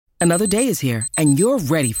Another day is here, and you're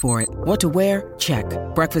ready for it. What to wear? Check.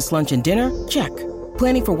 Breakfast, lunch, and dinner? Check.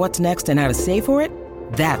 Planning for what's next and how to save for it?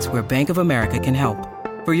 That's where Bank of America can help.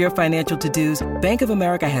 For your financial to-dos, Bank of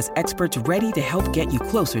America has experts ready to help get you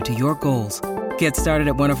closer to your goals. Get started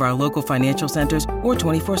at one of our local financial centers or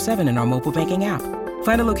 24/7 in our mobile banking app.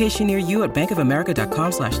 Find a location near you at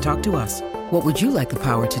bankofamerica.com/talktous. What would you like the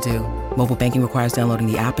power to do? Mobile banking requires downloading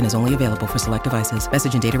the app and is only available for select devices.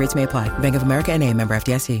 Message and data rates may apply. Bank of America N.A., member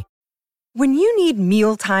FDIC. When you need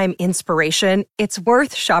mealtime inspiration, it's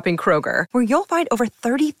worth shopping Kroger, where you'll find over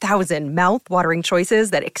 30,000 mouth-watering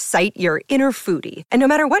choices that excite your inner foodie. And no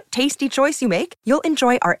matter what tasty choice you make, you'll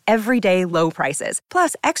enjoy our everyday low prices,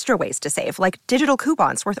 plus extra ways to save, like digital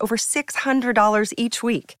coupons worth over $600 each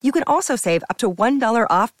week. You can also save up to $1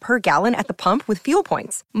 off per gallon at the pump with fuel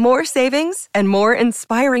points. More savings and more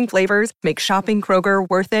inspiring flavors make shopping Kroger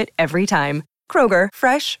worth it every time. Kroger,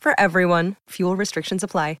 fresh for everyone. Fuel restrictions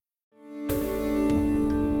apply.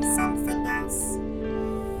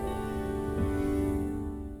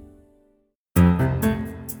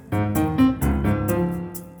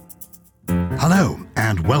 Hello,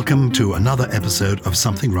 and welcome to another episode of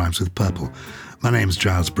Something Rhymes with Purple. My name's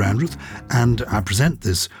Giles Brandreth, and I present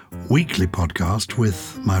this weekly podcast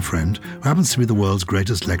with my friend, who happens to be the world's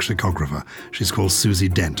greatest lexicographer. She's called Susie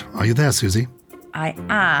Dent. Are you there, Susie? I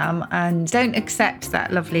am, and don't accept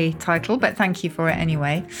that lovely title, but thank you for it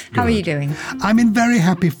anyway. How are you doing? I'm in very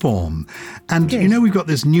happy form. And Good. You know, we've got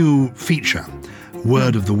this new feature,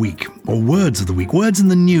 Word of the Week, or Words of the Week, words in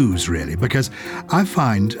the news, really, because I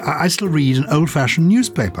find I still read an old-fashioned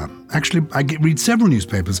newspaper. Actually, I read several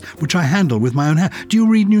newspapers, which I handle with my own hand. Do you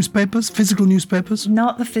read newspapers, physical newspapers?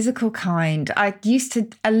 Not the physical kind. I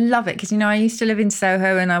love it because, I used to live in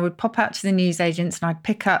Soho and I would pop out to the newsagents and I'd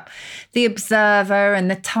pick up the Observer and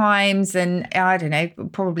the Times and, I don't know,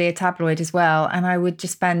 probably a tabloid as well. And I would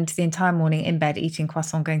just spend the entire morning in bed eating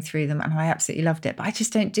croissant, going through them, and I absolutely loved it. But I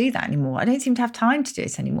just don't do that anymore. I don't seem to have time to do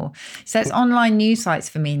it anymore. So it's online news sites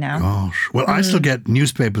for me now. Gosh. Well, I still get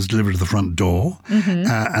newspapers delivered to the front door,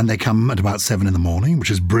 and they come at about 7 in the morning,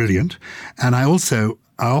 which is brilliant. And I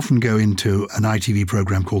often go into an ITV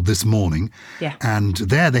program called This Morning, and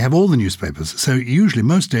there they have all the newspapers. So usually,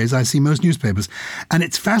 most days, I see most newspapers. And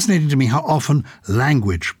it's fascinating to me how often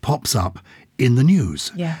language pops up in the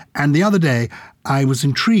news. Yeah. And the other day, I was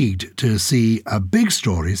intrigued to see a big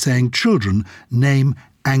story saying children name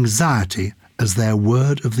anxiety as their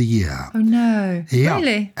word of the year. Oh, no. Yeah.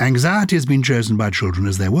 Really? Anxiety has been chosen by children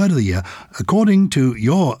as their word of the year, according to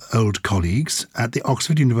your old colleagues at the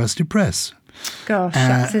Oxford University Press. Gosh,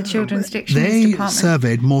 that's the Children's Dictionaries They Department.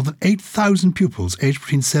 surveyed more than 8,000 pupils aged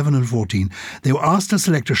between 7 and 14. They were asked to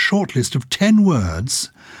select a short list of 10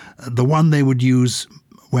 words, the one they would use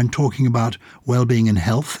when talking about well-being and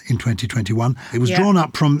health in 2021. It was drawn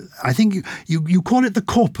up from, I think you call it the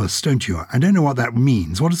corpus, don't you? I don't know what that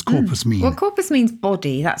means. What does corpus mean? Well, corpus means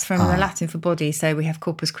body. That's from the Latin for body. So we have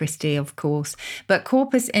Corpus Christi, of course. But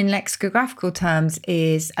corpus in lexicographical terms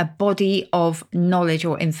is a body of knowledge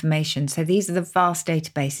or information. So these are the vast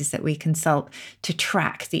databases that we consult to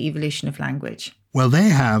track the evolution of language. Well, they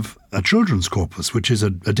have a children's corpus, which is a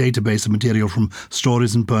database of material from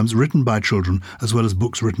stories and poems written by children, as well as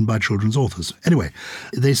books written by children's authors. Anyway,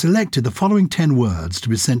 they selected the following 10 words to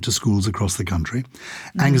be sent to schools across the country.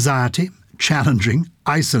 Anxiety, challenging,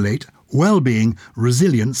 isolate, well-being,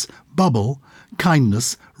 resilience, bubble,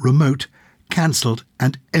 kindness, remote, cancelled,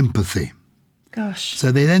 and empathy. Gosh.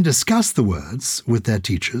 So they then discussed the words with their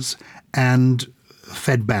teachers and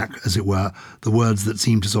fed back, as it were, the words that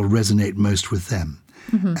seemed to sort of resonate most with them.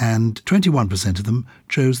 And 21% of them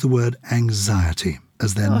chose the word anxiety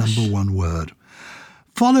as their number one word.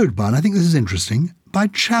 Followed by, and I think this is interesting, by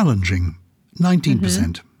challenging,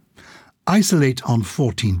 19%. Isolate on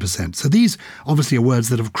 14%. So these obviously are words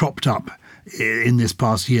that have cropped up in this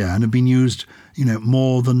past year and have been used,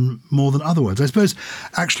 more than other words. I suppose,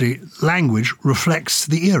 actually, language reflects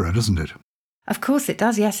the era, doesn't it? Of course it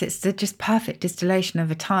does, yes. It's the just perfect distillation of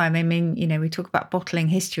a time. I mean, we talk about bottling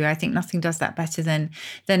history. I think nothing does that better than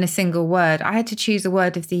a single word. I had to choose a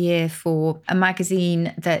word of the year for a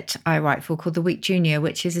magazine that I write for called The Week Junior,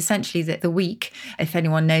 which is essentially the week, if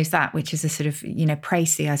anyone knows that, which is a sort of,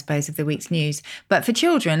 précis, I suppose, of the week's news, but for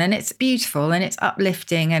children. And it's beautiful and it's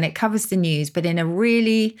uplifting and it covers the news, but in a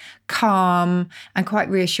really calm and quite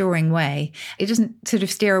reassuring way. It doesn't sort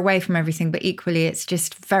of steer away from everything, but equally it's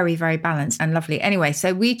just very, very balanced and lovely. Anyway,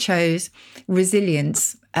 so we chose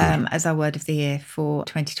resilience as our word of the year for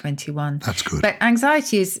 2021. That's good. But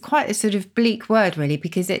anxiety is quite a sort of bleak word, really,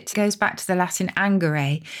 because it goes back to the Latin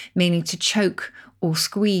angere, meaning to choke or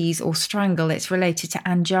squeeze or strangle. It's related to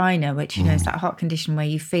angina, which, you know, is that heart condition where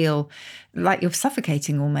you feel like you're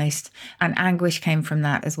suffocating almost. And anguish came from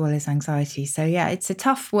that as well as anxiety. So, yeah, it's a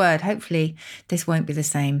tough word. Hopefully this won't be the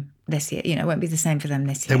same this year. You know, it won't be the same for them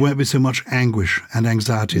this year. There won't be so much anguish and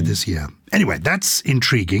anxiety this year. Anyway, that's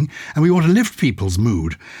intriguing. And we want to lift people's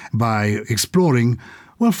mood by exploring,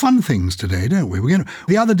 well, fun things today, don't we?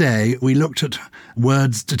 The other day, we looked at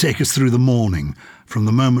words to take us through the morning, from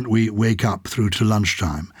the moment we wake up through to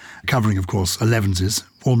lunchtime, covering, of course, 11s,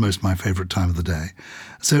 almost my favourite time of the day.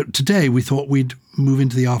 So today we thought we'd move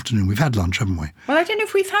into the afternoon. We've had lunch, haven't we? Well, I don't know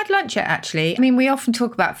if we've had lunch yet, actually. I mean, we often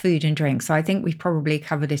talk about food and drink, so I think we've probably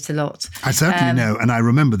covered it a lot. I certainly know, and I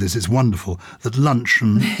remember this, it's wonderful, that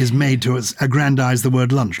luncheon is made to aggrandise the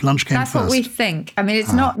word lunch. Lunch came first. That's what we think. I mean,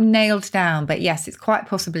 it's not nailed down, but yes, it's quite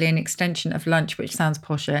possibly an extension of lunch, which sounds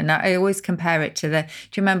posher. And I always compare it to do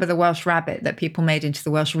you remember the Welsh rabbit that people made into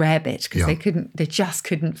the Welsh rarebit? Because they just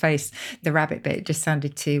couldn't face the rabbit bit. It just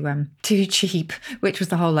sounded too cheap, which was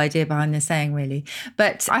the whole idea behind the saying, really.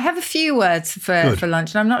 But I have a few words for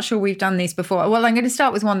lunch, and I'm not sure we've done these before. Well, I'm going to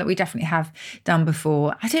start with one that we definitely have done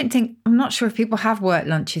before. I'm not sure if people have work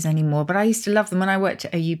lunches anymore, but I used to love them when I worked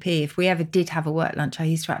at AUP. If we ever did have a work lunch, I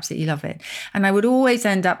used to absolutely love it. And I would always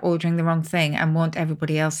end up ordering the wrong thing and want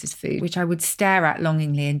everybody else's food, which I would stare at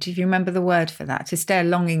longingly. And do you remember the word for that? To stare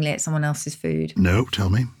longingly at someone else's food? No, tell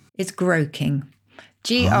me. It's groking.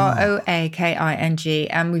 Groaking.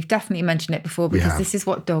 And we've definitely mentioned it before because this is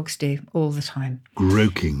what dogs do all the time.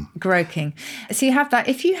 Groking. So you have that.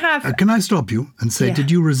 If you have... can I stop you and say, did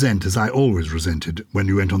you resent, as I always resented, when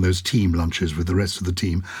you went on those team lunches with the rest of the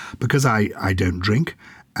team? Because I don't drink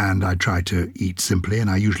and I try to eat simply and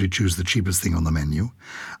I usually choose the cheapest thing on the menu.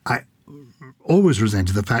 I always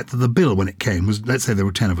resented the fact that the bill, when it came, was, let's say there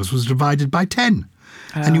were 10 of us, was divided by 10.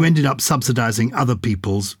 And you ended up subsidising other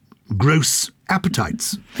people's gross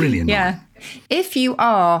appetites. Really annoying. Yeah. If you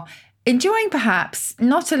are enjoying perhaps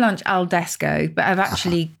not a lunch al desco, but have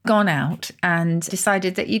actually gone out and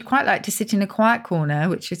decided that you'd quite like to sit in a quiet corner,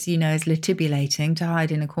 which, as you know, is latibulating, to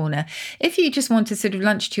hide in a corner. If you just want a sort of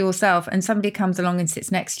lunch to yourself and somebody comes along and sits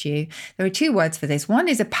next to you, there are two words for this. One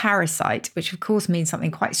is a parasite, which of course means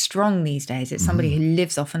something quite strong these days. It's somebody who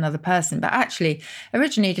lives off another person, but actually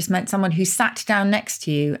originally just meant someone who sat down next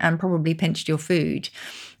to you and probably pinched your food.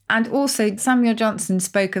 And also, Samuel Johnson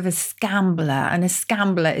spoke of a scambler, and a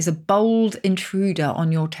scambler is a bold intruder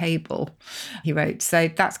on your table, he wrote. So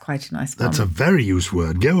that's quite a nice one. That's a very used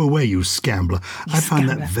word. Go away, you scambler. I find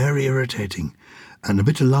that very irritating and a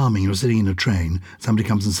bit alarming. You're sitting in a train, somebody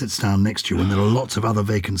comes and sits down next to you, and there are lots of other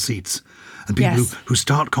vacant seats, and people who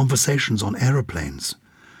start conversations on aeroplanes.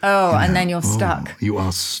 Oh, and then you're stuck. You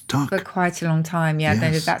are stuck. For quite a long time. Yeah,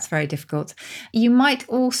 that's very difficult. You might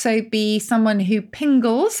also be someone who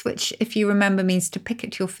pingles, which, if you remember, means to pick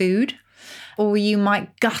at your food. Or you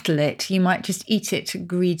might guttle it. You might just eat it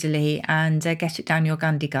greedily and get it down your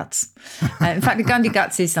gundy guts. In fact, a gundy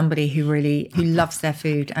guts is somebody who loves their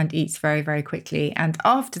food and eats very, very quickly. And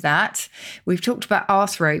after that, we've talked about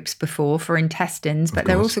arse ropes before for intestines, but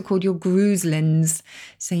they're also called your gruselins.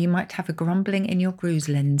 So you might have a grumbling in your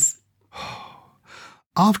gruselins.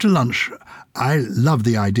 After lunch, I love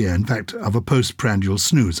the idea, in fact, of a postprandial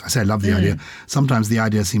snooze. I say I love the idea. Sometimes the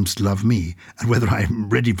idea seems to love me, and whether I'm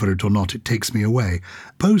ready for it or not, it takes me away.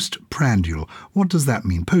 Postprandial, what does that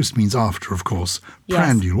mean? Post means after, of course.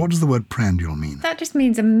 Prandial, what does the word prandial mean? That just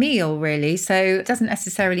means a meal, really. So it doesn't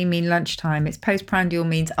necessarily mean lunchtime. It's postprandial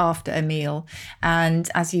means after a meal. And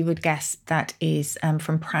as you would guess, that is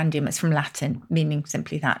from prandium. It's from Latin, meaning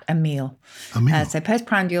simply that, a meal. A meal. So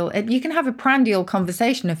postprandial, you can have a prandial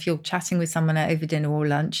conversation if you're chatting with someone over dinner or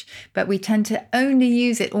lunch, but we tend to only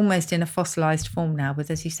use it almost in a fossilized form now with,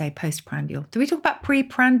 as you say, postprandial. Do we talk about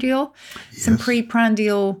preprandial? Yes. Some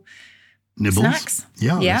preprandial nibbles? Snacks?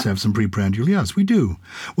 Yeah, let's have some preprandial. Yes, we do.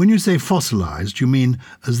 When you say fossilized, you mean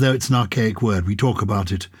as though it's an archaic word. We talk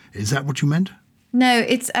about it. Is that what you meant? No,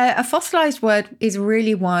 it's a fossilized word is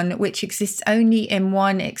really one which exists only in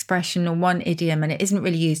one expression or one idiom, and it isn't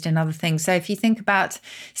really used in other things. So if you think about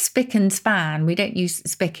spick and span, we don't use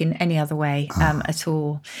spick in any other way at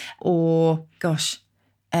all. Or,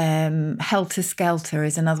 helter-skelter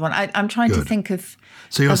is another one. I'm trying to think of...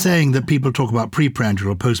 So you're saying that people talk about preprandial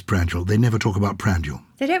or postprandial. They never talk about prandial.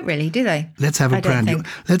 They don't really, do they? Let's have a prandial.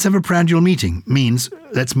 Let's have a prandial meeting. Means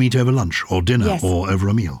let's meet over lunch or dinner or over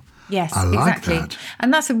a meal. Yes, I like exactly. That.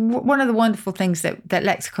 And that's one of the wonderful things that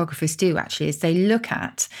lexicographers do, actually, is they look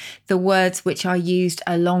at the words which are used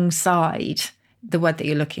alongside the word that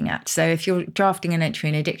you're looking at. So if you're drafting an entry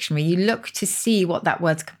in a dictionary, you look to see what that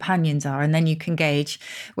word's companions are, and then you can gauge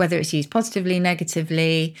whether it's used positively,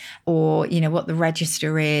 negatively, or, you know, what the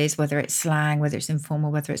register is, whether it's slang, whether it's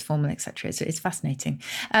informal, whether it's formal, etc. So it's fascinating.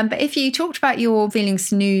 But if you talked about your feeling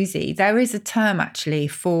snoozy, there is a term actually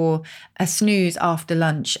for a snooze after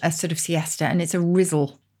lunch, a sort of siesta, and it's a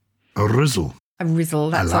rizzle. A rizzle. A rizzle,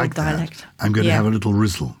 that's I like old dialect. that. I'm going to have a little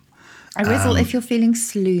rizzle. A rizzle if you're feeling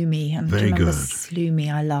sloomy. And very remember good.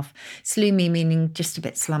 Sloomy, I love. Sloomy meaning just a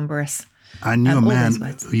bit slumberous. I knew a man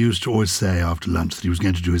who used to always say after lunch that he was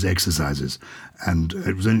going to do his exercises. And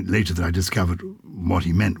it was only later that I discovered what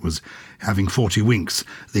he meant was having 40 winks.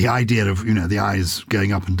 The idea of, you know, the eyes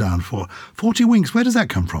going up and down for 40 winks. Where does that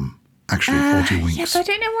come from? Actually, 40 winks. Yes, I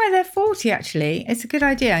don't know why they're 40, actually. It's a good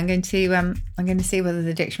idea. I'm going to see whether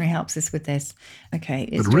the dictionary helps us with this. Okay.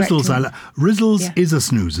 But rizzles, rizzles is a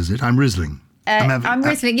snooze, is it? I'm rizzling. I'm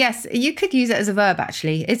rizzling, yes. You could use it as a verb,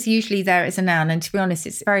 actually. It's usually there as a noun. And to be honest,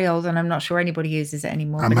 it's very old and I'm not sure anybody uses it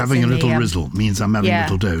anymore. I'm having a little rizzle. Means I'm having a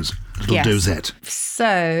little doze. Dozette.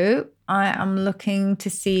 So I am looking to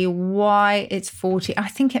see why it's 40. I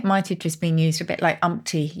think it might have just been used a bit like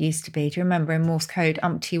umpty used to be. Do you remember in Morse code,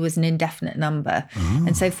 umpty was an indefinite number. Oh.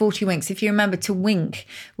 And so 40 winks, if you remember, to wink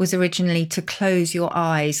was originally to close your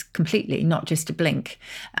eyes completely, not just to blink.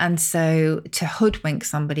 And so to hoodwink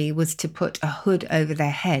somebody was to put a hood over their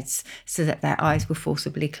heads so that their eyes were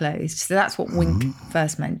forcibly closed. So that's what wink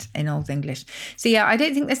first meant in Old English. So yeah, I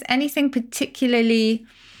don't think there's anything particularly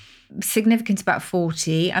significant about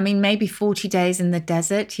 40. I mean, maybe 40 days in the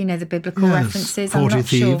desert, you know, the biblical references. 40 I'm not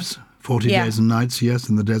thieves, sure. 40 days and nights, yes,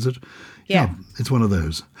 in the desert. Yeah, it's one of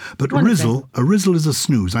those. But a rizzle is a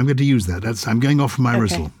snooze. I'm going to use that. I'm going off for my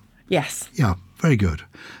rizzle. Yes. Yeah, very good.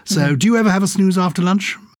 So do you ever have a snooze after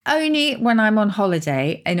lunch? Only when I'm on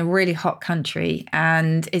holiday in a really hot country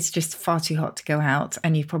and it's just far too hot to go out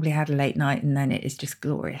and you've probably had a late night and then it is just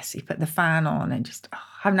glorious. You put the fan on and just, I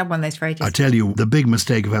haven't had one of those for ages. I tell you, the big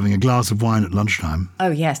mistake of having a glass of wine at lunchtime. Oh,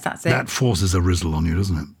 yes, that's it. That forces a rizzle on you,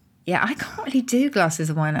 doesn't it? Yeah, I can't really do glasses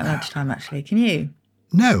of wine at lunchtime, actually. Can you?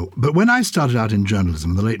 No, but when I started out in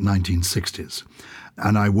journalism in the late 1960s,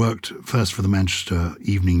 and I worked first for the Manchester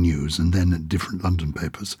Evening News and then at different London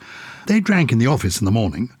papers, they drank in the office in the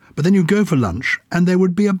morning, but then you'd go for lunch and there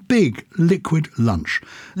would be a big liquid lunch.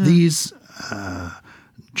 These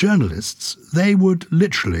journalists, they would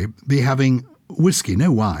literally be having whiskey,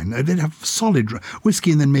 no wine. They'd have solid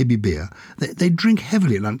whiskey and then maybe beer. They'd drink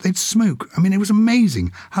heavily at lunch. They'd smoke. I mean, it was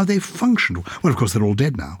amazing how they functioned. Well, of course, they're all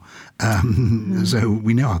dead now. So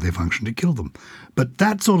we know how they functioned. It killed them. But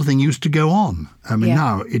that sort of thing used to go on. I mean,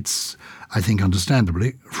 now it's, I think,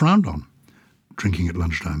 understandably frowned on, drinking at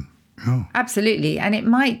lunchtime. Oh. Absolutely. And it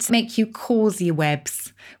might make you causey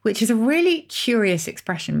webs, which is a really curious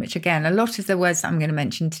expression, which again, a lot of the words that I'm going to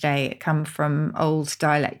mention today come from old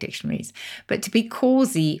dialect dictionaries. But to be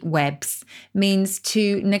causey webs means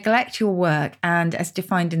to neglect your work and, as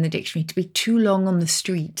defined in the dictionary, to be too long on the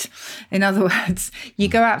street. In other words, you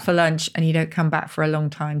go out for lunch and you don't come back for a long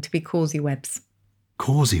time. To be causey webs.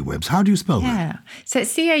 Causey webs. How do you spell that? Yeah. So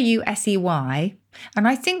it's Causey. And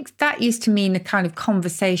I think that used to mean a kind of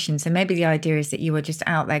conversation. So maybe the idea is that you were just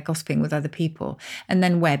out there gossiping with other people. And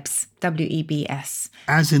then webs, W-E-B-S.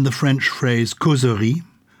 As in the French phrase causerie,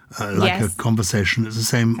 like a conversation. It's the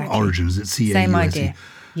same origin as it's C-A-U-S-E. Same idea.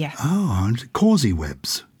 Yeah. Oh, and causey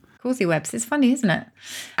webs. Causey webs. It's funny, isn't it?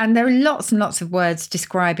 And there are lots and lots of words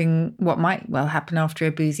describing what might well happen after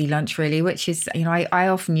a boozy lunch, really, which is, you know, I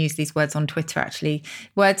often use these words on Twitter, actually.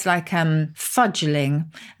 Words like fudgling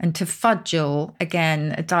and to fudgel,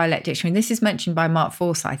 again, a dialect dictionary. This is mentioned by Mark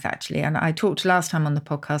Forsyth, actually. And I talked last time on the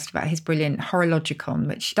podcast about his brilliant Horologicon,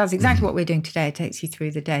 which does exactly what we're doing today. It takes you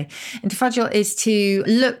through the day. And to fudgel is to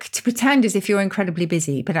pretend as if you're incredibly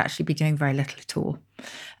busy, but actually be doing very little at all.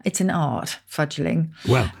 It's an art, fudgling.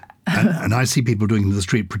 Well, and I see people doing it in the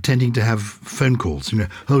street, pretending to have phone calls, you know,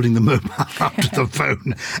 holding the mobile up to the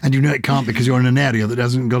phone. And you know it can't because you're in an area that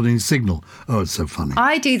hasn't got any signal. Oh, it's so funny.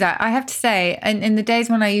 I do that. I have to say, in the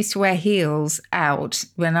days when I used to wear heels out,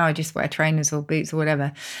 when I would just wear trainers or boots or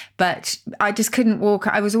whatever, but I just couldn't walk.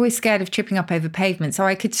 I was always scared of tripping up over pavement. So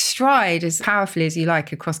I could stride as powerfully as you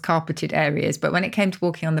like across carpeted areas. But when it came to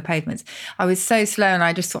walking on the pavements, I was so slow and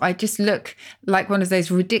I just thought I just look like one of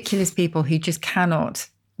those ridiculous people who just cannot,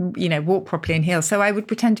 you know, walk properly in heels. So I would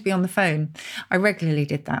pretend to be on the phone. I regularly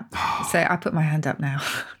did that. So I put my hand up now.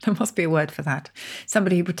 There must be a word for that.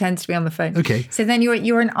 Somebody who pretends to be on the phone. Okay. So then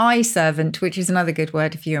you're an eye servant, which is another good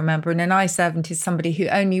word if you remember. And an eye servant is somebody who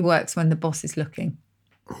only works when the boss is looking.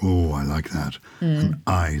 Oh, I like that. An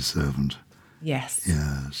eye servant. Yes.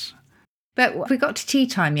 Yes. But have we got to tea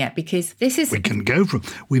time yet? Because this is... We can go from...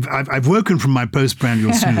 I've woken from my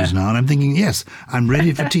postprandial snooze now, and I'm thinking, yes, I'm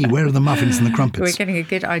ready for tea. Where are the muffins and the crumpets? We're getting a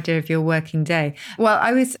good idea of your working day. Well,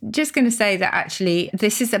 I was just going to say that actually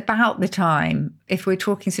this is about the time, if we're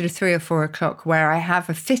talking sort of 3 or 4 o'clock, where I have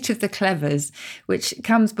a fit of the clevers, which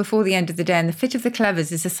comes before the end of the day. And the fit of the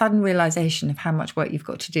clevers is a sudden realisation of how much work you've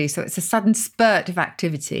got to do. So it's a sudden spurt of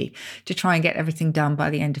activity to try and get everything done by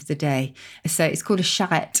the end of the day. So it's called a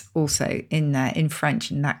charrette also in French,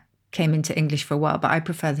 and that came into English for a while, but I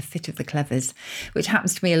prefer the fit of the clevers, which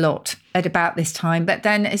happens to me a lot at about this time. But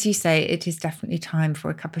then, as you say, it is definitely time for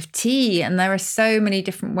a cup of tea. And there are so many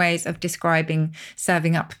different ways of describing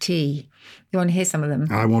serving up tea. You want to hear some of them?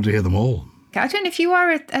 I want to hear them all. I don't know if you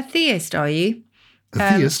are a theist, are you?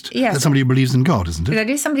 A theist? Yes. That's somebody who believes in God, isn't it? That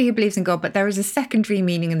is somebody who believes in God, but there is a secondary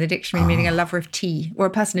meaning in the dictionary, meaning a lover of tea, or a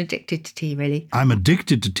person addicted to tea, really. I'm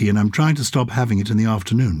addicted to tea, and I'm trying to stop having it in the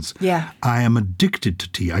afternoons. Yeah. I am addicted to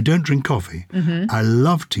tea. I don't drink coffee. Mm-hmm. I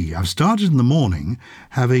love tea. I've started in the morning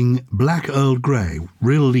having black Earl Grey,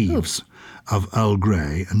 real leaves of Earl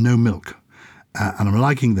Grey, and no milk. And I'm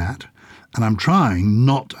liking that. And I'm trying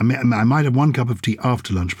not, I might have 1 cup of tea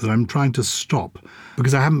after lunch, but I'm trying to stop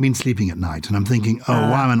because I haven't been sleeping at night. And I'm thinking,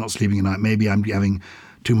 why am I not sleeping at night? Maybe I'm having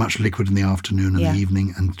too much liquid in the afternoon and the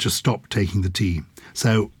evening, and just stop taking the tea.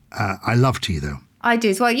 So I love tea, though. I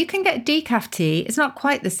do as well. You can get decaf tea. It's not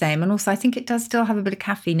quite the same. And also, I think it does still have a bit of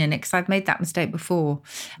caffeine in it, because I've made that mistake before.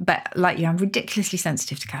 But like you, I'm ridiculously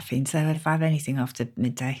sensitive to caffeine. So if I have anything after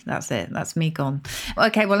midday, that's it. That's me gone.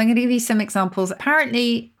 Okay, well, I'm going to give you some examples.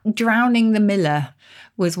 Apparently, drowning the miller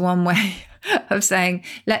was one way of saying,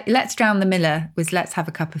 let's drown the miller, was let's have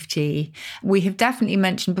a cup of tea. We have definitely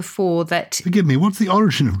mentioned before that... Forgive me, what's the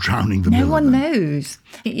origin of drowning the miller? No one knows.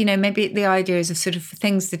 You know, maybe the idea is of sort of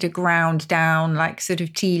things that are ground down, like sort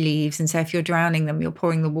of tea leaves. And so if you're drowning them, you're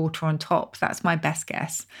pouring the water on top. That's my best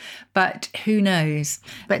guess. But who knows?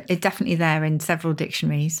 But it's definitely there in several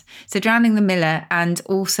dictionaries. So drowning the miller, and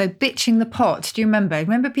also bitching the pot. Do you remember?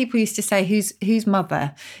 Remember people used to say, who's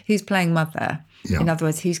mother? Who's playing mother? Yeah. In other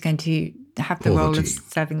words, who's going to have the role of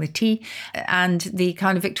serving the tea? And the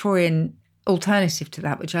kind of Victorian alternative to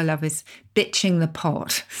that, which I love, is bitching the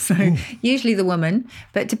pot. So usually the woman,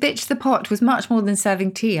 but to bitch the pot was much more than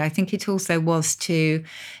serving tea. I think it also was to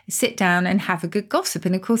sit down and have a good gossip.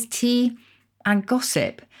 And of course, tea and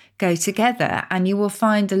gossip go together, and you will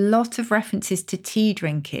find a lot of references to tea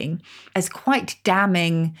drinking as quite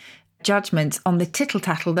damning judgments on the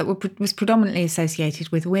tittle-tattle that was predominantly associated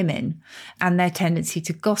with women and their tendency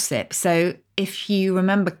to gossip. So if you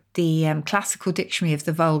remember the classical dictionary of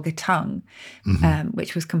the vulgar tongue,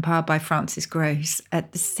 which was compiled by Francis Grose,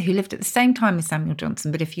 who lived at the same time as Samuel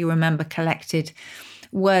Johnson, but if you remember, collected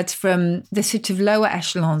words from the sort of lower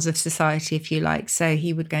echelons of society, if you like. So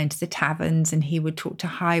he would go into the taverns, and he would talk to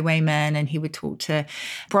highwaymen, and he would talk to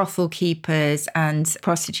brothel keepers and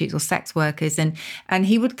prostitutes or sex workers, and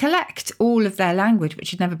he would collect all of their language,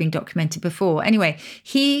 which had never been documented before. Anyway,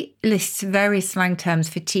 he lists various slang terms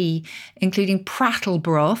for tea, including prattle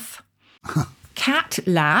broth, cat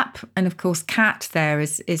lap, and of course cat there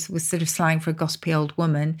was sort of slang for a gossipy old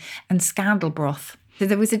woman, and scandal broth. So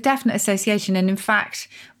there was a definite association. And in fact,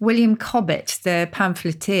 William Cobbett, the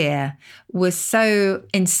pamphleteer, was so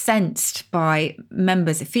incensed by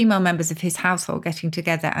female members of his household getting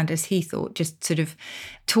together and, as he thought, just sort of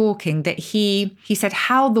talking, that he said,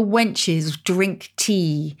 how the wenches drink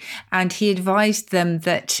tea. And he advised them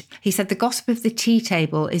that, he said, the gossip of the tea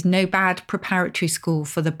table is no bad preparatory school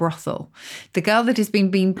for the brothel. The girl that has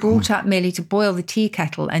been brought up merely to boil the tea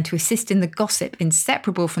kettle and to assist in the gossip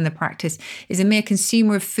inseparable from the practice is a mere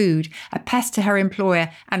consumer of food, a pest to her employer,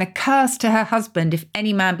 and a curse to her husband if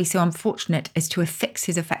any man be so unfortunate as to affix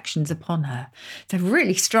his affections upon her. So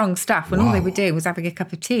really strong stuff when all they were doing was having a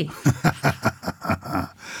cup of tea.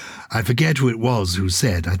 I forget who it was who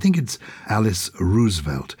said, I think it's Alice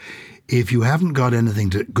Roosevelt, if you haven't got anything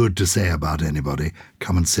good to say about anybody,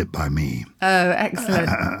 come and sit by me. Oh, excellent.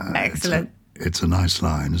 Excellent. It's a nice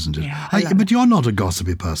line, isn't it? Yeah, but you're not a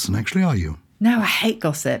gossipy person, actually, are you? No, I hate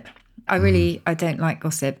gossip. I don't like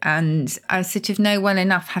gossip. And I sort of know well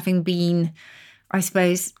enough, having been, I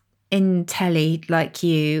suppose, in telly like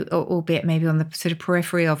you, albeit maybe on the sort of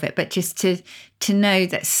periphery of it, but just to know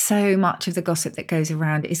that so much of the gossip that goes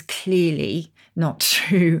around is clearly not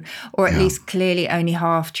true, or at least clearly only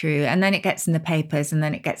half true. And then it gets in the papers, and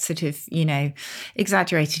then it gets sort of,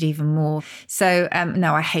 exaggerated even more. So,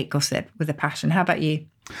 no, I hate gossip with a passion. How about you?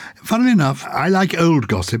 Funnily enough, I like old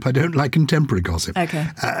gossip. I don't like contemporary gossip. Okay.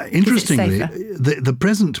 Interestingly, the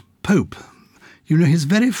present Pope, his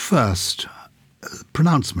very first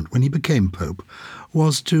pronouncement when he became Pope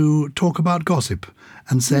was to talk about gossip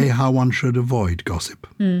and say how one should avoid gossip.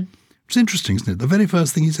 It's interesting, isn't it? The very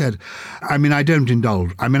first thing he said. I mean, I don't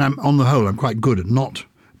indulge. I mean, on the whole, I'm quite good at not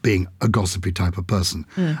being a gossipy type of person.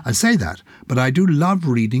 I say that, but I do love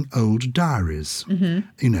reading old diaries.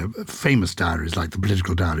 You know, famous diaries like the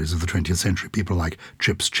political diaries of the 20th century, people like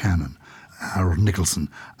Chips Channon, Harold Nicholson.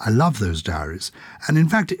 I love those diaries. And in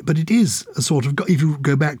fact, but it is a sort of, if you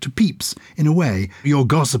go back to Pepys, in a way, you're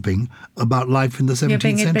gossiping about life in the 17th You're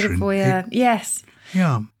being century. a bit of voyeur. Yes.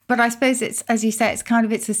 Yeah. But I suppose it's, as you say,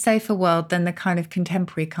 it's a safer world than the kind of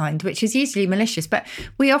contemporary kind, which is usually malicious. But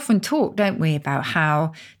we often talk, don't we, about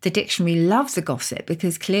how the dictionary loves a gossip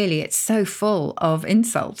because clearly it's so full of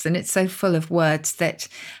insults and it's so full of words that,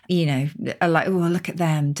 you know, are like, oh, look at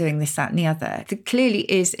them doing this, that and the other. It clearly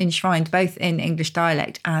is enshrined both in English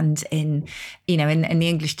dialect and in, you know, in the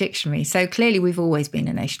English dictionary. So clearly we've always been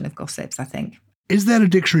a nation of gossips, I think. Is there a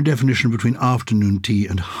dictionary definition between afternoon tea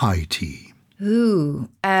and high tea? Ooh.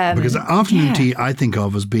 Because afternoon tea I think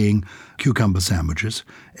of as being cucumber sandwiches,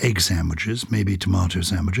 egg sandwiches, maybe tomato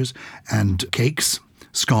sandwiches, and cakes,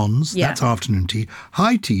 scones. Yeah. That's afternoon tea.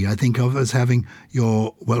 High tea I think of as having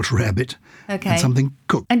your Welsh rabbit and something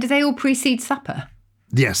cooked. And do they all precede supper?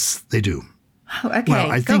 Yes, they do. Oh, okay.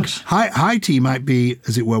 Well, I think high tea might be,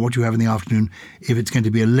 as it were, what you have in the afternoon if it's going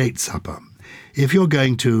to be a late supper. If you're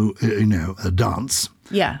going to, a dance,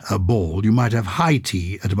 a ball, you might have high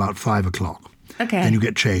tea at about 5 o'clock. Okay. Then you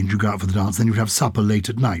get changed, you go out for the dance, then you'd have supper late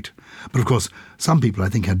at night. But of course, some people I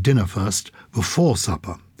think had dinner first before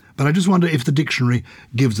supper. But I just wonder if the dictionary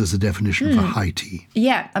gives us a definition for high tea.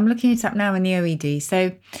 Yeah, I'm looking it up now in the OED.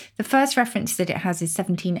 So the first reference that it has is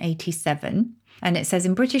 1787. And it says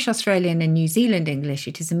in British, Australian and New Zealand English,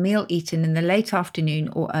 it is a meal eaten in the late afternoon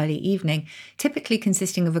or early evening, typically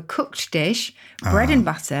consisting of a cooked dish, bread and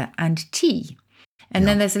butter, and tea. And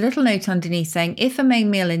then there's a little note underneath saying, if a main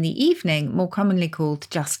meal in the evening, more commonly called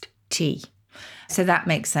just tea. So that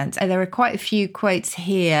makes sense. And there are quite a few quotes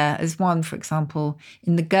here, as one, for example,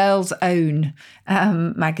 in the Girl's Own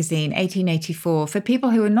magazine, 1884. For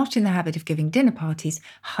people who are not in the habit of giving dinner parties,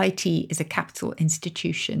 high tea is a capital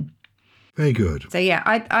institution. Very good. So yeah,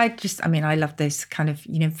 I love those kind of,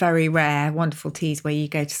 very rare, wonderful teas where you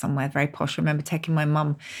go to somewhere very posh. I remember taking my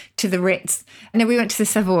mum to the Ritz. And then we went to the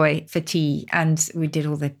Savoy for tea and we did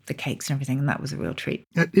all the cakes and everything. And that was a real treat.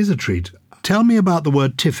 That is a treat. Tell me about the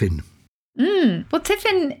word tiffin. Well,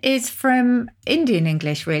 tiffin is from Indian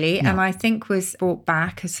English, really, and I think was brought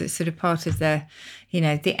back as sort of part of the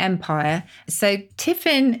empire. So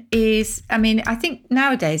tiffin is, I think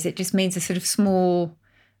nowadays it just means a sort of small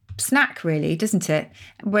snack, really, doesn't it?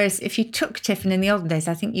 Whereas if you took tiffin in the olden days,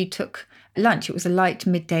 I think you took lunch. It was a light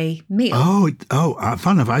midday meal.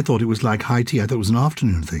 Fun enough. I thought it was like high tea. I thought it was an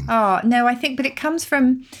afternoon thing. Oh, no, I think, but it comes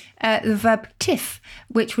from the verb tiff,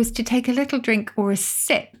 which was to take a little drink or a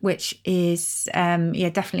sip, which is,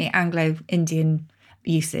 definitely Anglo-Indian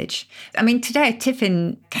usage. Today a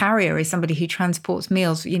tiffin carrier is somebody who transports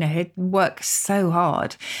meals, who work so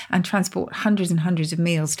hard and transport hundreds and hundreds of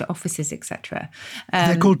meals to offices, etc.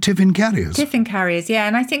 They're called tiffin carriers. Tiffin carriers, yeah.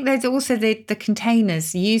 And I think there's also the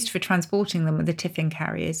containers used for transporting them are the tiffin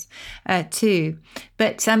carriers too.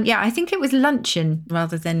 But I think it was luncheon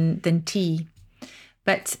rather than tea.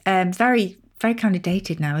 But very kind of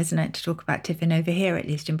dated now, isn't it, to talk about tiffin over here, at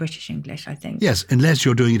least in British English, I think. Yes, unless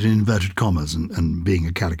you're doing it in inverted commas and being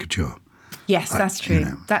a caricature. Yes, that's true.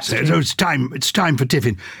 That's true. So it's time for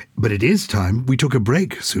tiffin. But it is time. We took a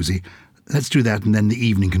break, Susie. Let's do that and then the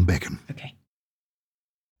evening can beckon. Okay.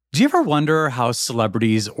 Do you ever wonder how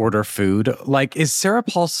celebrities order food? Like, is Sarah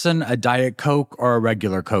Paulson a Diet Coke or a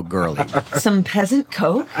regular Coke girlie? Some peasant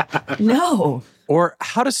Coke? No. Or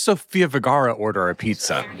how does Sofia Vergara order a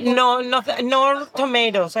pizza? No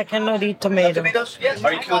tomatoes. I cannot eat tomatoes. Yes.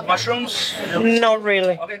 Are you cool with mushrooms? Not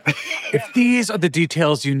really. If these are the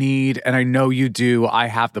details you need, and I know you do, I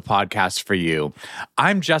have the podcast for you.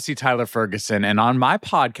 I'm Jesse Tyler Ferguson, and on my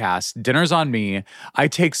podcast, Dinners on Me, I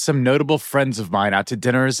take some notable friends of mine out to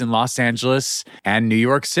dinners in Los Angeles and New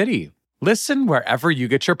York City. Listen wherever you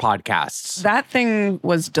get your podcasts. That thing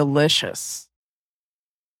was delicious.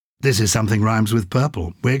 This is Something Rhymes with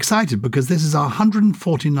Purple. We're excited because this is our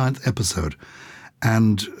 149th episode.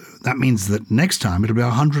 And that means that next time it'll be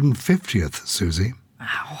our 150th, Susie.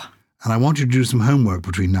 Wow. And I want you to do some homework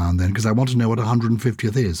between now and then because I want to know what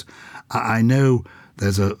 150th is. I know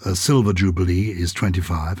there's a silver jubilee is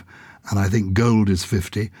 25 and I think gold is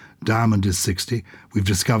 50, diamond is 60. We've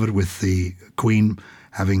discovered with the Queen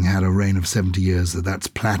having had a reign of 70 years that's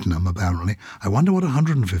platinum, apparently. I wonder what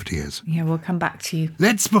 150 is. Yeah, we'll come back to you.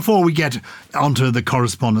 Before we get onto the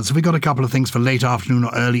correspondence, have we got a couple of things for late afternoon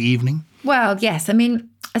or early evening? Well, yes. I mean,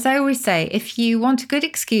 as I always say, if you want a good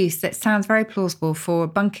excuse that sounds very plausible for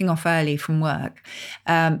bunking off early from work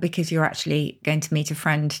because you're actually going to meet a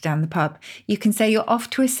friend down the pub, you can say you're off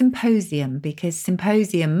to a symposium, because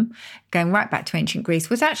symposium, going right back to ancient Greece,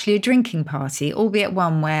 was actually a drinking party, albeit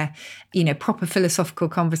one where, proper philosophical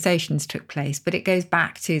conversations took place, but it goes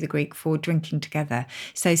back to the Greek for drinking together.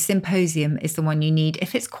 So symposium is the one you need.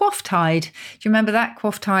 If it's quaff-tide, do you remember that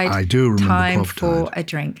quaff-tide? I do remember time quaff-tide. For a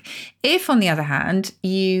drink. If, on the other hand,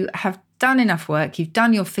 you have done enough work, you've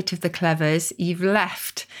done your fit of the clevers, you've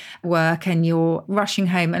left work and you're rushing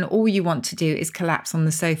home and all you want to do is collapse on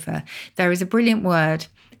the sofa, there is a brilliant word,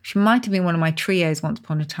 which might have been one of my trios once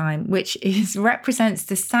upon a time, which represents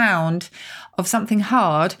the sound of something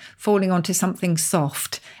hard falling onto something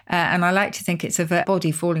soft. And I like to think it's of a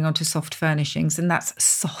body falling onto soft furnishings, and that's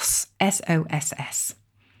SOS, SOSS.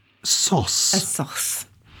 Sauce. A sauce.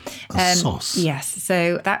 A sauce. Yes,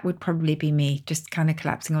 so that would probably be me, just kind of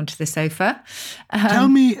collapsing onto the sofa. Tell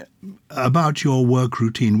me about your work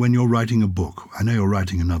routine when you're writing a book. I know you're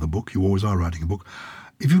writing another book. You always are writing a book.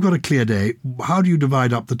 If you've got a clear day, how do you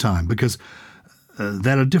divide up the time? Because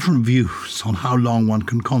there are different views on how long one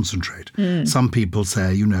can concentrate. Some people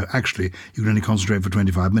say, actually, you can only concentrate for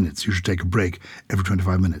 25 minutes. You should take a break every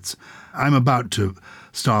 25 minutes. I'm about to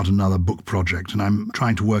start another book project, and I'm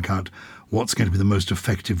trying to work out what's going to be the most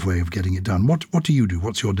effective way of getting it done. What do you do?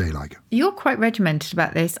 What's your day like? You're quite regimented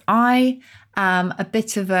about this. I am a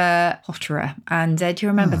bit of a potterer. And do you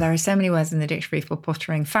remember there are so many words in the dictionary for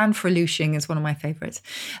pottering? Fanfreluching is one of my favourites.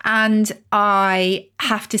 And I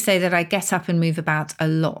have to say that I get up and move about a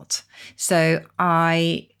lot. So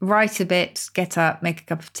I write a bit, get up, make a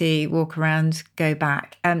cup of tea, walk around, go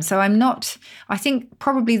back. So I think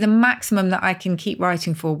probably the maximum that I can keep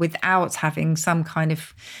writing for without having some kind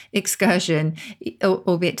of excursion,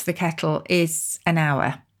 albeit to the kettle, is an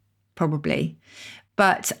hour, probably.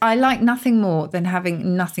 But I like nothing more than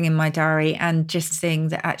having nothing in my diary and just seeing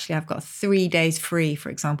that actually I've got 3 days free, for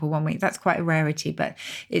example, 1 week. That's quite a rarity, but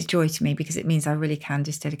it's joy to me because it means I really can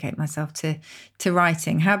just dedicate myself to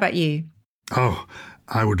writing. How about you? Oh,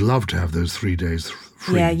 I would love to have those 3 days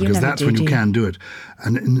free, Yeah, you because never that's do, when do you you? can do it.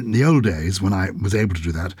 And in the old days, when I was able to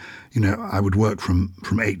do that, I would work from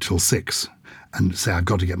 8 till 6 and say I've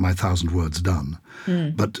got to get my 1,000 words done.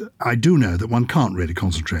 But I do know that one can't really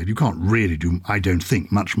concentrate. You can't really do, I don't think,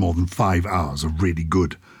 much more than 5 hours of really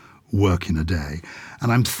good work in a day. And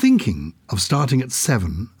I'm thinking of starting at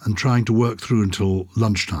 7 and trying to work through until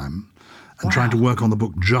lunchtime and trying to work on the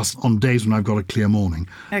book just on days when I've got a clear morning,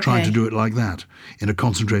 trying to do it like that in a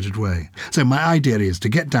concentrated way. So my idea is to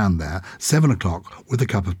get down there 7 o'clock with a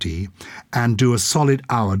cup of tea and do a solid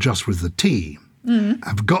hour just with the tea.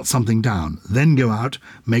 I've got something down, then go out,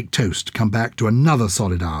 make toast, come back, do another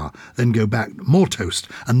solid hour, then go back, more toast,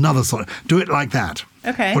 another solid. Do it like that.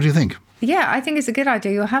 Okay. What do you think? Yeah, I think it's a good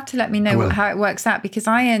idea. You'll have to let me know how it works out, because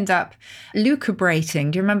I end up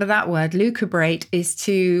lucubrating. Do you remember that word? Lucubrate is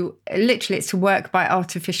it's to work by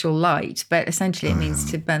artificial light, but essentially it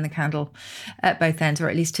means to burn the candle at both ends, or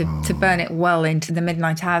at least to burn it well into the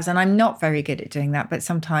midnight hours. And I'm not very good at doing that, but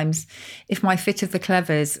sometimes if my fit of the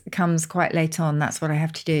clevers comes quite late on, that's what I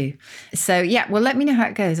have to do. So yeah, well, let me know how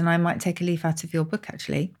it goes and I might take a leaf out of your book,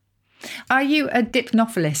 actually. Are you a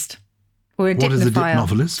dipnophilist? Or a What is a dipnophile?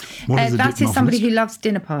 dipnophilist? What is a That is dipnophilist? somebody who loves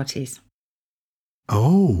dinner parties.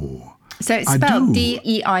 Oh. So it's I spelled do.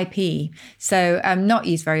 DEIP. So not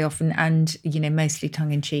used very often and, mostly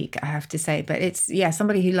tongue in cheek, I have to say. But it's,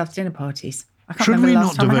 somebody who loves dinner parties. I can't Should remember we the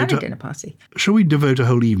last not time I had a devote dinner party. Shall we devote a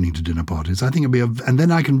whole evening to dinner parties? I think it'd be and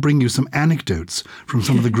then I can bring you some anecdotes from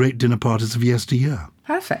some of the great dinner parties of yesteryear.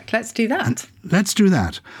 Perfect. Let's do that. Let's do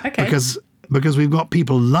that. Okay. Because we've got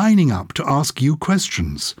people lining up to ask you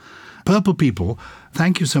questions. Purple people,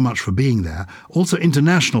 thank you so much for being there. Also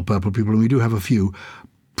international purple people, and we do have a few.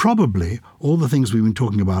 Probably all the things we've been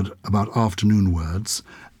talking about afternoon words,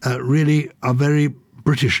 really are very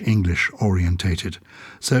British English orientated.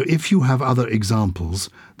 So if you have other examples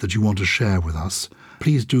that you want to share with us,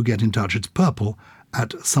 please do get in touch. It's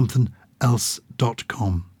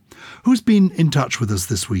purple@somethingelse.com. Who's been in touch with us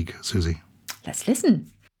this week, Susie? Let's listen.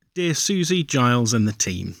 Dear Susie, Giles and the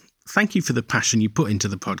team, thank you for the passion you put into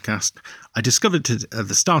the podcast. I discovered it at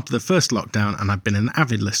the start of the first lockdown and I've been an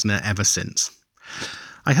avid listener ever since.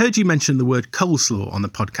 I heard you mention the word coleslaw on the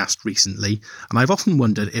podcast recently, and I've often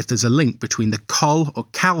wondered if there's a link between the col or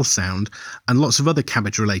cal sound and lots of other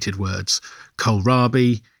cabbage-related words: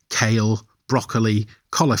 kohlrabi, kale, broccoli,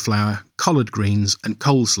 cauliflower, collard greens, and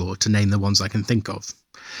coleslaw, to name the ones I can think of.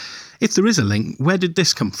 If there is a link, where did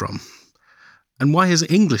this come from? And why has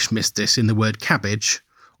English missed this in the word cabbage,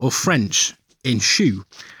 or French in choux?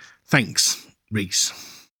 Thanks, Rhys.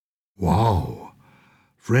 Wow.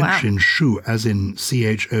 French in choux, as in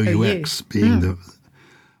CHOUX, being the...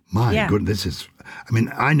 My goodness, this is... I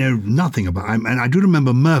mean, I know nothing about... And I do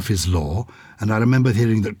remember Murphy's Law, and I remember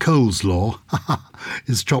hearing that Cole's Law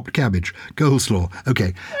is chopped cabbage. Coleslaw.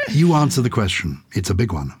 Okay, you answer the question. It's a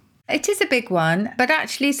big one. It is a big one, but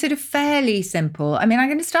actually sort of fairly simple. I mean, I'm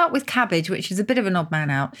going to start with cabbage, which is a bit of an odd man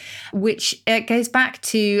out, which goes back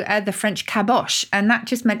to the French caboche, and that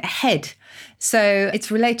just meant head. So it's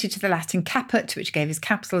related to the Latin caput, which gave us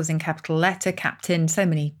capital as in capital letter, captain, so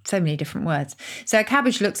many different words. So a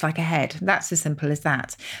cabbage looks like a head. That's as simple as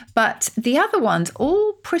that. But the other ones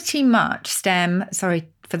all pretty much stem, sorry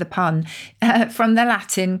for the pun, from the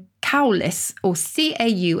Latin caulis, or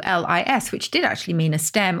caulis, which did actually mean a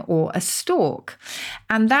stem or a stalk.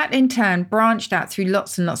 And that in turn branched out through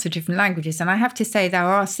lots and lots of different languages. And I have to say there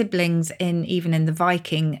are siblings even in the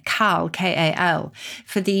Viking, kal, K-A-L,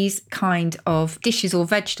 for these kind of dishes or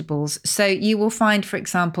vegetables. So you will find, for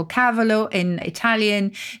example, cavolo in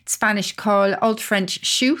Italian, Spanish col, Old French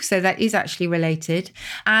choux, so that is actually related.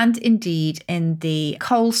 And indeed in the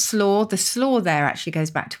coleslaw, the slaw there actually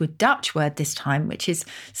goes back to a Dutch word this time, which is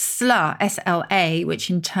sla, S-L-A, which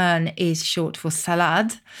in turn is short for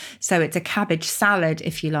salad. So it's a cabbage salad,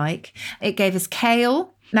 if you like. It gave us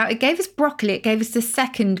kale. Now, it gave us broccoli. It gave us the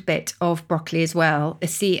second bit of broccoli as well, a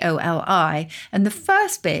C-O-L-I. And the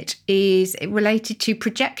first bit is related to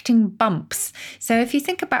projecting bumps. So if you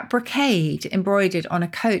think about brocade embroidered on a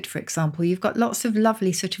coat, for example, you've got lots of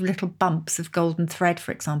lovely sort of little bumps of golden thread,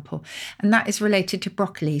 for example. And that is related to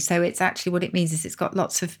broccoli. So it's actually what it means is it's got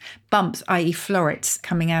lots of bumps, i.e. florets,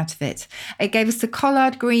 coming out of it. It gave us the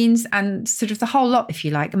collard greens and sort of the whole lot, if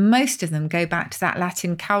you like. Most of them go back to that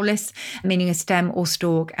Latin caulis, meaning a stem or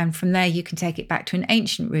stalk. And from there, you can take it back to an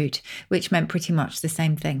ancient root, which meant pretty much the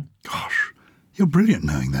same thing. Gosh, you're brilliant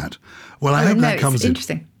knowing that. Well, I hope that covers it.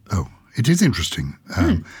 Interesting. Oh, it is interesting.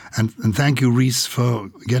 And thank you, Rhys,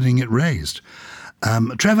 for getting it raised.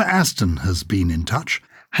 Trevor Aston has been in touch.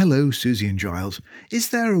 Hello, Susie and Giles. Is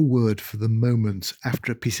there a word for the moments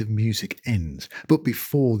after a piece of music ends, but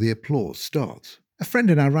before the applause starts? A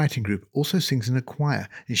friend in our writing group also sings in a choir,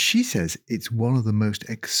 and she says it's one of the most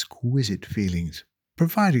exquisite feelings,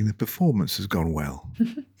 providing the performance has gone well.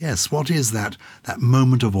 Yes, what is that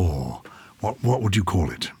moment of awe? What would you call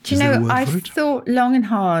it? Do you know, I've thought long and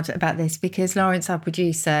hard about this because Lawrence, our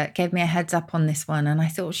producer, gave me a heads up on this one, and I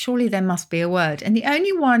thought surely there must be a word. And the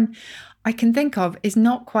only one I can think of is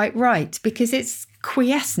not quite right because it's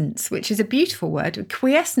quiescence, which is a beautiful word.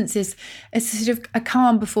 Quiescence is sort of a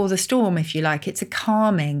calm before the storm, if you like. It's a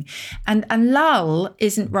calming. And lull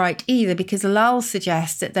isn't right either because lull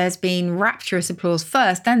suggests that there's been rapturous applause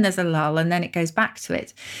first, then there's a lull, and then it goes back to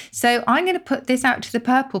it. So I'm going to put this out to the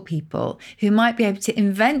purple people who might be able to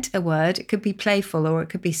invent a word. It could be playful or it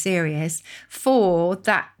could be serious for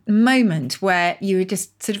that moment where you were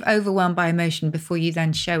just sort of overwhelmed by emotion before you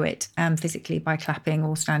then show it physically by clapping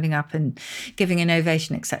or standing up and giving an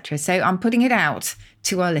ovation, etc. So I'm putting it out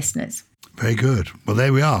to our listeners. Very good. Well,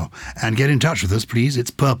 there we are. And get in touch with us, please.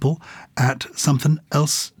 It's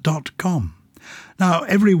purple@somethingelse.com. Now,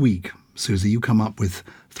 every week, Susie, you come up with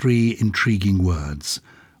 3 intriguing words.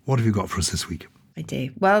 What have you got for us this week? I do.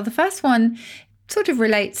 Well, the first one sort of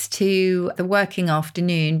relates to the working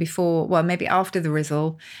afternoon before, well, maybe after the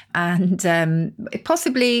Rizzle, and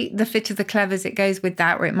possibly the fit of the clevers. It goes with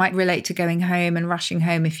that, or it might relate to going home and rushing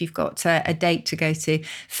home if you've got a date to go to.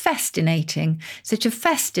 Festinating. So to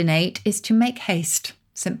festinate is to make haste,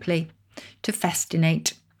 simply. To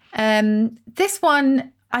festinate. This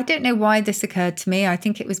one, I don't know why this occurred to me. I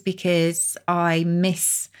think it was because I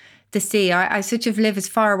miss the sea. I sort of live as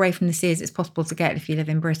far away from the sea as it's possible to get if you live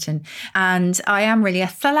in Britain. And I am really a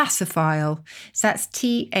thalassophile. So that's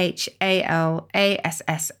Thalassophile.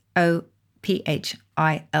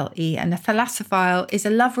 And a thalassophile is a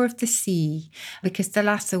lover of the sea because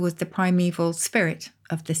thalassa was the primeval spirit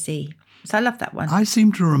of the sea. So I love that one. I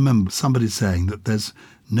seem to remember somebody saying that there's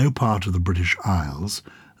no part of the British Isles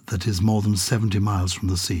that is more than 70 miles from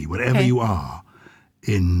the sea. Wherever you are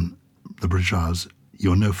in the British Isles,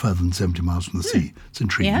 you're no further than 70 miles from the sea. It's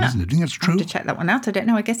intriguing, isn't it? Do you think that's true? I have to check that one out. I don't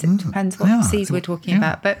know. I guess it depends what seas we're talking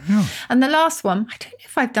about. But And the last one, I don't know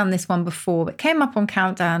if I've done this one before, but it came up on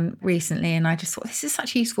Countdown recently, and I just thought, this is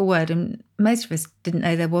such a useful word, and most of us didn't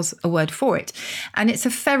know there was a word for it. And it's a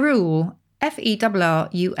ferrule.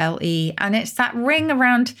 Ferrule, and it's that ring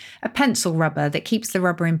around a pencil rubber that keeps the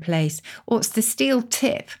rubber in place, or it's the steel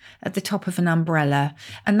tip at the top of an umbrella,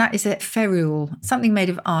 and that is a ferrule, something made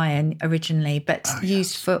of iron originally, but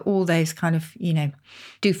used for all those kind of,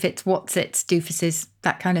 do-fits, what's-its, doofuses,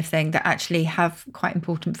 that kind of thing that actually have quite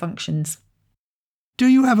important functions. Do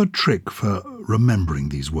you have a trick for remembering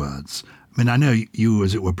these words? I mean, I know you,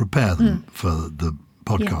 as it were, prepare them for the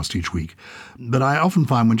podcast each week. But I often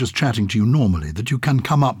find when just chatting to you normally that you can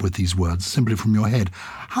come up with these words simply from your head.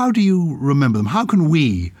 How do you remember them? How can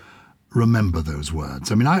we remember those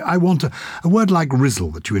words? I mean, I want a word like rizzle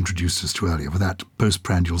that you introduced us to earlier for that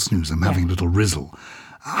postprandial snooze. I'm having a little rizzle.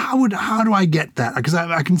 How do I get that? Because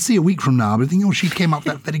I can see a week from now, but I think, she came up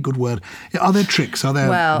with that very good word. Are there tricks? Are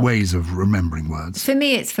there ways of remembering words? For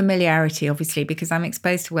me, it's familiarity, obviously, because I'm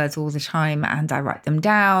exposed to words all the time and I write them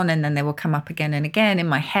down and then they will come up again and again in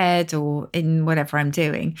my head or in whatever I'm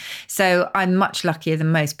doing. So I'm much luckier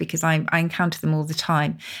than most because I encounter them all the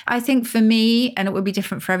time. I think for me, and it would be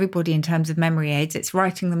different for everybody in terms of memory aids, it's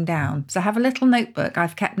writing them down. So I have a little notebook.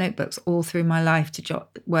 I've kept notebooks all through my life to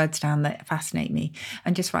jot words down that fascinate me.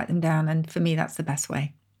 And just write them down. And for me, that's the best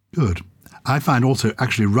way. Good. I find also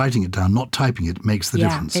actually writing it down, not typing it, makes the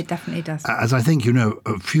difference. Yeah, it definitely does. As I think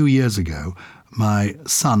a few years ago, my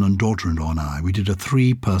son and daughter-in-law and I, we did a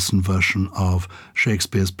 3-person version of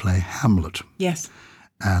Shakespeare's play Hamlet. Yes.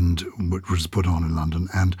 And which was put on in London.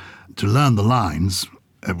 And to learn the lines,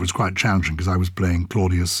 it was quite challenging because I was playing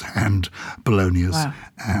Claudius and Polonius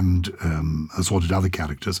and assorted other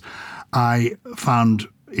characters. I found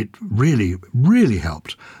it really, really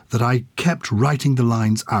helped that I kept writing the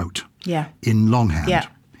lines out in longhand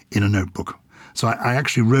in a notebook. So I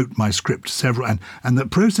actually wrote my script several, and the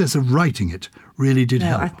process of writing it really did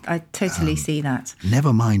help. I totally see that.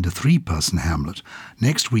 Never mind a 3-person Hamlet.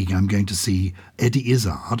 Next week I'm going to see Eddie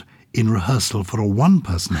Izzard in rehearsal for a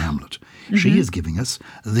 1-person Hamlet. Mm-hmm. She is giving us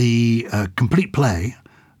the complete play,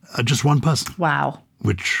 just 1 person. Wow.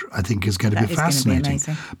 Which I think is going to be fascinating. Going to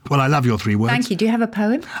be amazing. Well, I love your 3 words. Thank you. Do you have a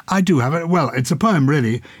poem? I do have it. Well, it's a poem,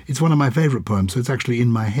 really. It's one of my favourite poems, so it's actually in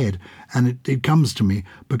my head. And it comes to me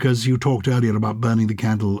because you talked earlier about burning the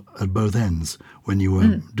candle at both ends when you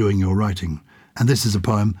were doing your writing. And this is a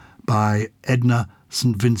poem by Edna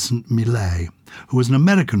St. Vincent Millay, who was an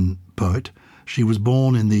American poet. She was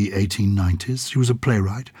born in the 1890s. She was a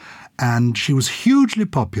playwright. And she was hugely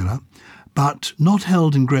popular, but not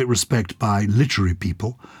held in great respect by literary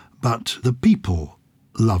people, but the people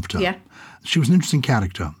loved her. Yeah. She was an interesting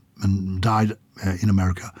character and died in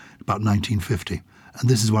America about 1950. And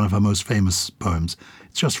this is one of her most famous poems.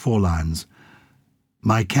 It's just 4 lines.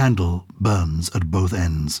 My candle burns at both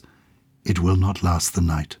ends. It will not last the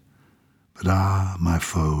night. But my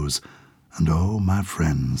foes, and my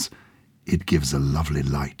friends, it gives a lovely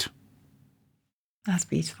light. That's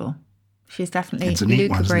beautiful. She's definitely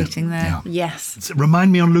lucubrating there. Yeah. Yes.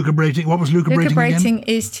 Remind me on lucubrating. What was lucubrating again? Lucubrating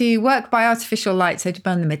is to work by artificial light, so to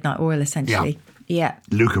burn the midnight oil, essentially. Yeah.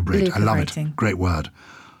 Lucubrate. I love it. Great word.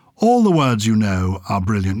 All the words you know are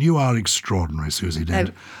brilliant. You are extraordinary, Susie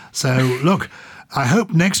Dent. So, look, I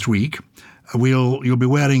hope next week you'll be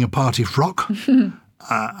wearing a party frock.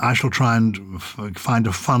 I shall try and find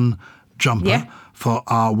a fun jumper for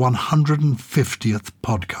our 150th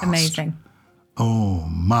podcast. Amazing. Oh,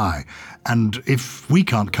 my. And if we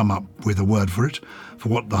can't come up with a word for it, for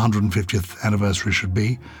what the 150th anniversary should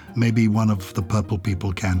be, maybe one of the Purple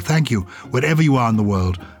people can. Thank you, wherever you are in the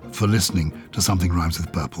world, for listening to Something Rhymes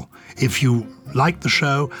with Purple. If you like the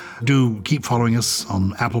show, do keep following us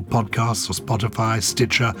on Apple Podcasts or Spotify,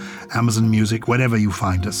 Stitcher, Amazon Music, wherever you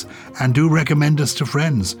find us. And do recommend us to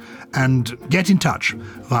friends. And get in touch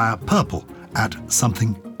via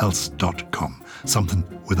purple@somethingelse.com. Something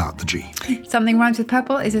without the G. Something Rhymes with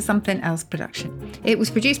Purple is a Something Else production. It was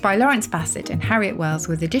produced by Lawrence Bassett and Harriet Wells,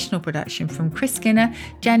 with additional production from Chris Skinner,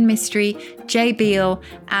 Jen Mystery, Jay Beale,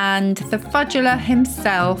 and the Fudgler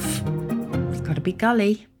himself. It's got to be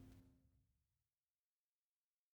Gully.